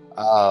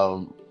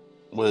 um,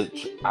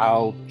 which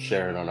I'll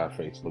share it on our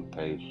Facebook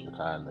page to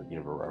kind of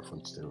give a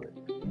reference to it.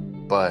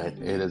 But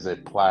it is a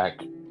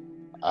plaque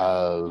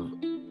of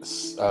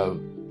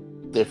of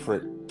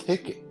different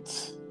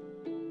tickets,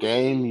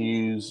 game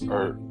use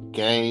or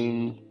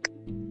game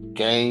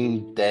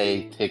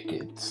day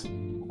tickets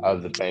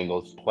of the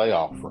Bengals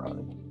playoff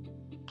run.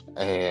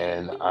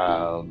 And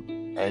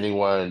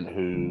anyone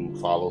who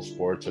follows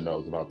sports or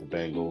knows about the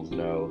Bengals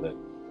know that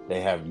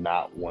they have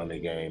not won a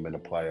game in the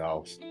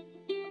playoffs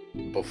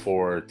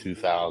before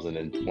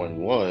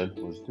 2021.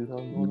 Was it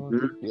 2021?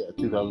 Mm-hmm. Yeah,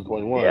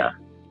 2021. Yeah,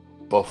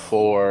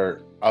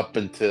 Before up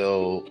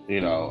until,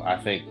 I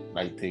think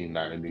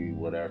 1990,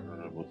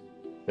 whatever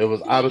it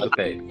was. I was a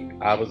baby.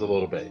 I was a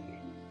little baby,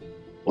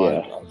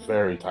 like yeah. a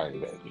very tiny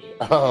baby.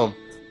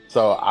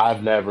 So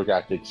I've never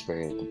got to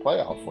experience the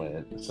playoff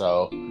win.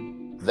 So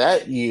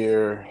that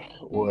year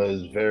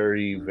was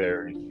very,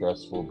 very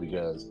stressful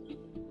because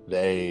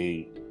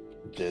they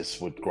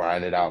just would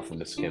grind it out from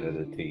the skin of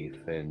their teeth,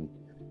 and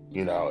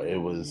it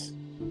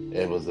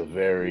was a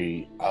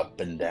very up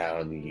and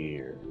down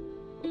year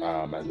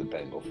as a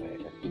Bengal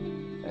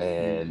fan.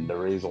 And the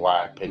reason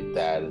why I picked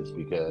that is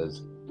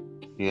because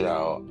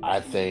I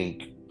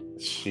think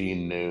she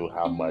knew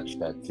how much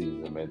that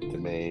season meant to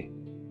me.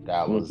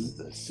 That Mm-hmm. was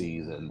the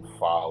season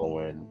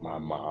following my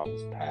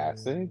mom's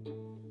passing.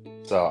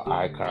 So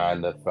I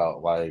kind of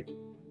felt like,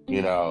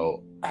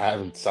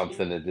 having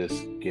something to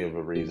just give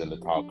a reason to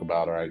talk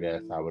about her, I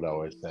guess I would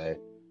always say.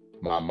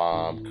 My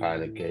mom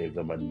kind of gave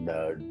them a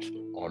nudge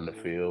on the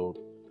field.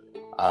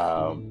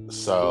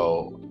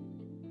 So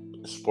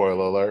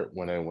spoiler alert,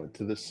 when they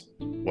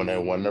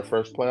won their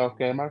first playoff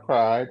game, I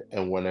cried.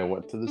 And when they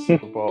went to the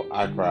Super Bowl,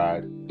 I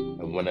cried.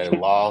 And when they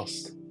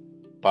lost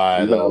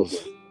by No. those,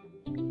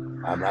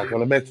 I'm not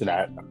going to mention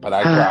that, but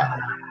I cried.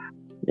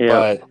 Yep.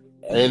 But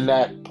in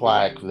that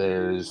plaque,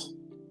 there's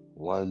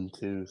one,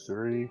 two,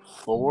 three,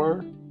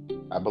 four.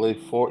 I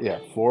believe four. Yeah,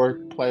 four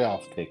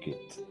playoff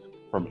tickets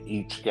from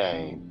each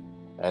game,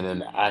 and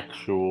an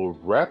actual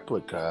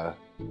replica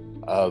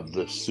of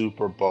the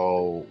Super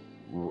Bowl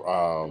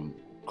um,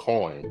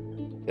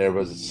 coin. There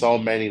was so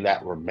many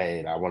that were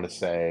made. I want to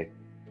say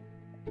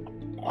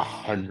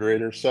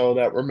 100 or so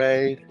that were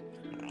made.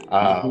 Hmm.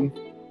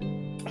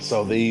 Um,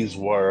 so these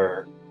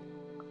were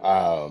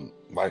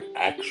like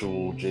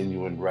actual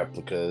genuine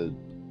replica,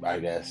 I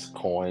guess,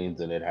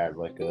 coins, and it had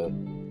like a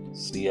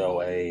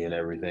COA and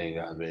everything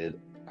of it.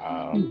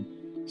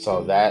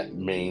 So that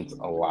means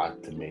a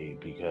lot to me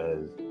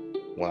because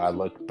when I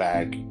look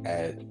back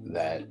at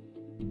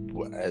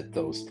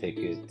those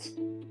tickets,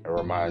 it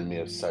reminds me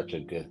of such a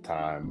good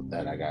time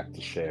that I got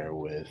to share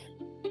with,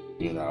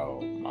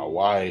 my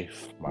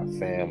wife, my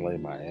family,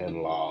 my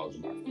in-laws,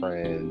 my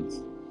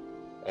friends,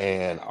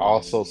 and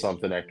also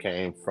something that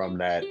came from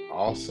that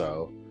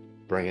also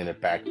bringing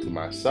it back to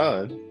my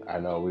son. I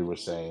know we were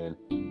saying,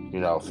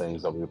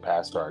 things that we would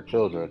pass to our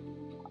children.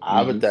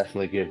 I would Hmm.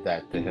 definitely give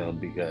that to him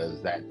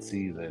because that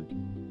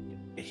season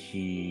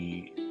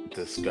he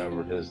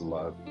discovered his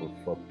love for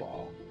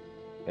football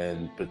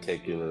and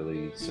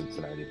particularly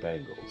Cincinnati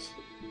Bengals.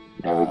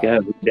 There we go.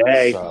 Um, Good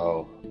day.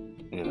 so,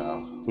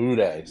 who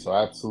they? So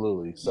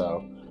absolutely.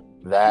 So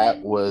that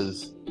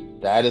was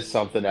that is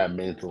something that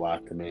means a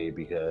lot to me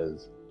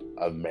because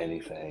of many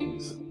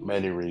things,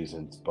 many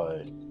reasons.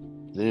 But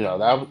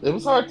it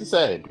was hard to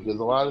say because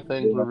a lot of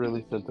things Yeah. were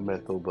really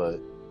sentimental. But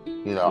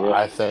Yeah.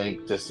 I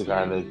think just to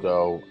kind of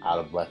go out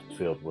of left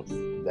field with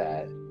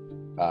that,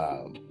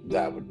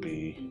 that would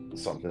be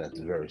something that's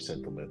very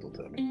sentimental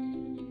to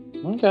me.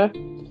 Okay.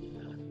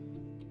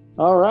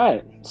 All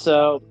right.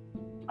 So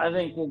I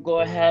think we'll go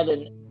ahead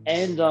and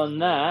end on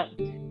that.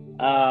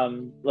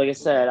 Like I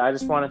said, I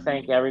just want to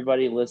thank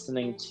everybody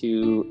listening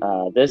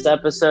to this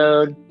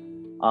episode,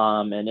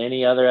 and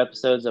any other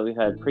episodes that we've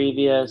had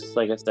previous.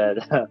 Like I said,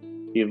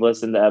 if you've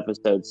listened to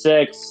episode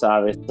 6,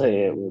 obviously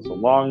it was a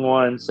long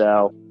one.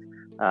 So,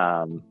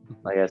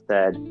 like I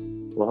said,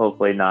 we'll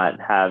hopefully not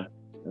have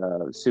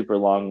super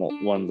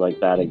long ones like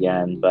that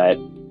again. But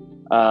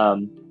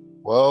um,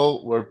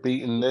 Well, we're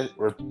beating this.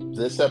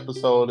 This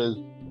episode is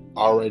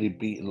already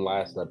beaten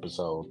last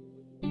episode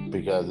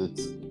because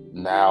it's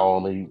now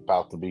only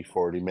about to be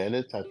 40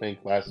 minutes. I think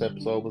last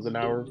episode was an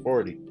hour and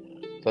 40.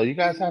 So you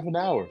guys have an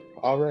hour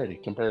already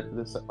compared to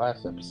this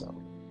last episode.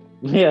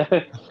 yeah.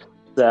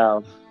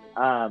 So,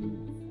 um,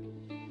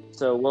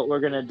 so what we're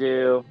gonna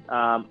do,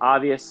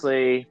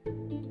 obviously,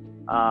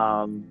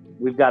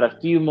 we've got a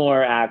few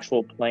more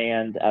actual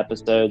planned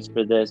episodes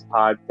for this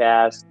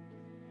podcast.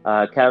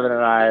 Kevin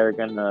and I are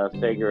going to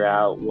figure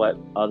out what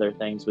other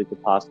things we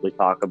could possibly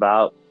talk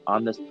about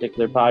on this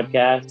particular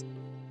podcast.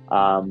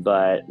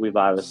 But we've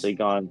obviously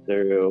gone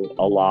through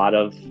a lot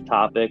of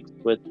topics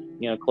with,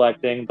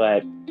 collecting,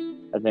 but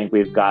I think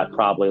we've got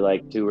probably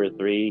like 2 or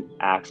 3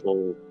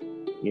 actual,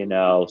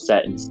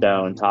 set in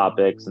stone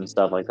topics and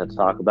stuff like that to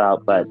talk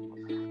about. But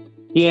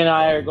he and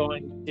I are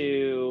going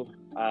to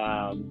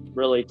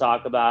really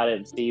talk about it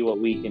and see what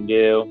we can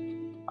do.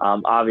 Yeah.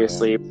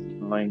 Obviously,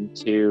 we're going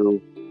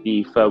to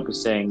be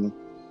focusing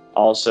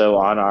also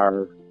on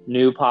our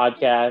new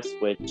podcast,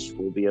 which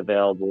will be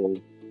available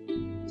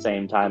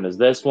same time as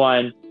this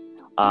one.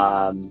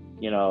 And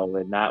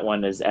that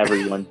one is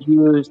Everyone's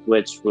Used,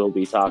 which we'll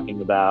be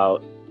talking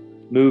about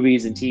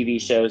movies and TV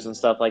shows and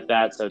stuff like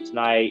that. So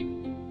tonight,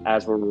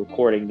 as we're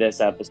recording this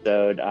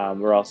episode,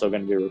 we're also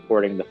going to be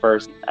recording the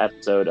first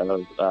episode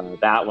of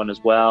that one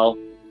as well.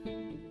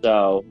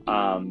 So,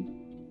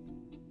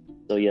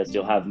 yes,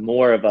 you'll have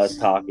more of us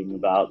talking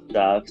about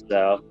stuff.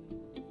 So,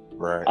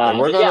 Right. And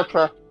we're but yeah,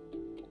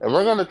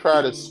 gonna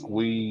try to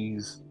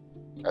squeeze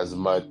as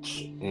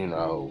much,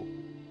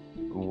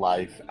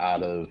 life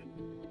out of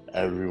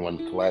everyone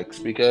collects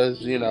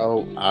because,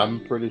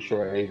 I'm pretty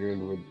sure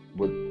Adrian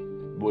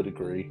would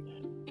agree.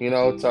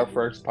 It's our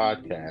first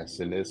podcast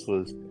and this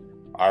was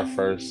our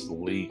first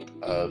leap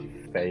of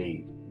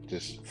faith,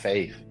 just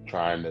faith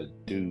trying to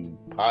do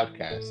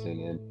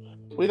podcasting, and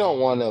we don't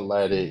want to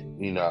let it,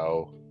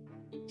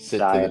 sit to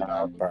die the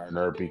out. back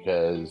burner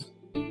because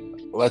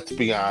let's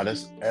be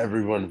honest,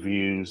 everyone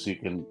views you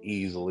can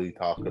easily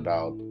talk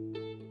about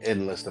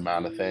endless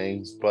amount of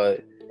things,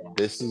 but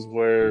this is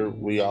where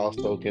we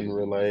also can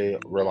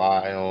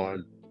rely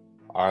on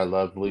our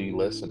lovely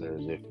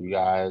listeners. If you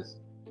guys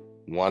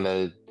want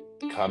to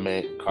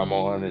come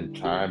on and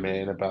chime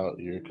in about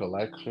your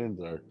collections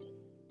or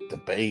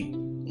debate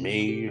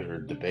me or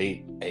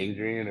debate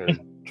Adrian or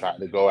try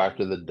to go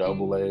after the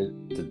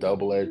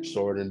double-edged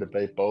sword and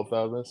debate both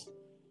of us,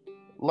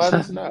 let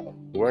us know.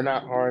 We're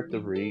not hard to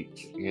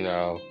reach,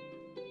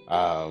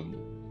 Um,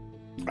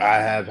 I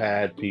have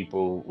had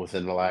people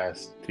within the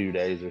last 2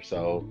 days or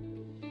so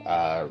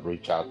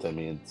reach out to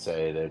me and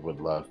say they would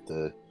love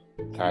to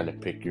kind of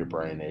pick your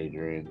brain,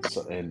 Adrian.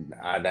 So, and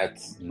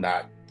that's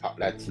not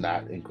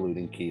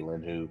including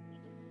Keelan, who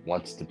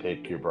wants to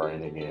pick your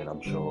brain again.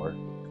 I'm sure.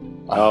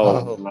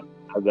 Oh, Um,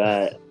 I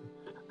bet.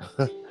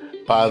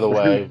 by the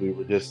way, we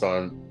were just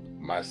on.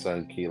 my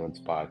son Keelan's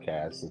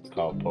podcast. It's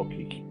called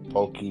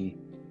Pokey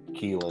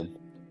Keelan,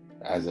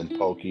 as in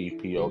Pokey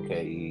Poke,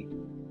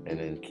 and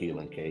then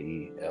Keelan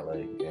Kelan.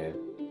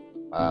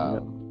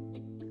 Yep.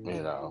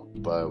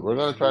 But we're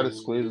gonna try to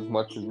squeeze as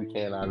much as we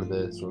can out of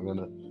this. We're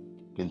gonna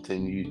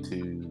continue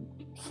to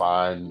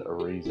find a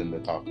reason to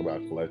talk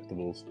about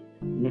collectibles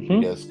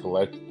because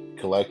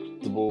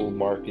collectible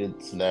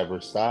markets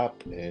never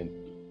stop, and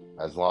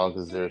as long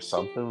as there's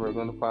something, we're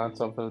gonna find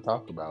something to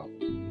talk about.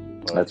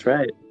 But, That's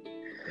right.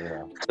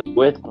 Yeah.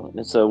 With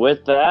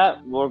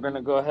that, we're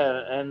gonna go ahead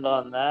and end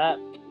on that.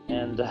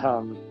 And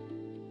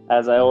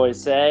as I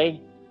always say,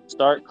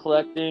 start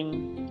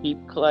collecting,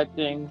 keep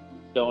collecting,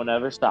 don't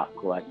ever stop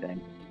collecting.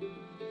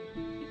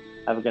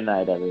 Have a good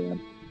night,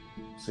 everyone.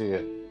 See ya.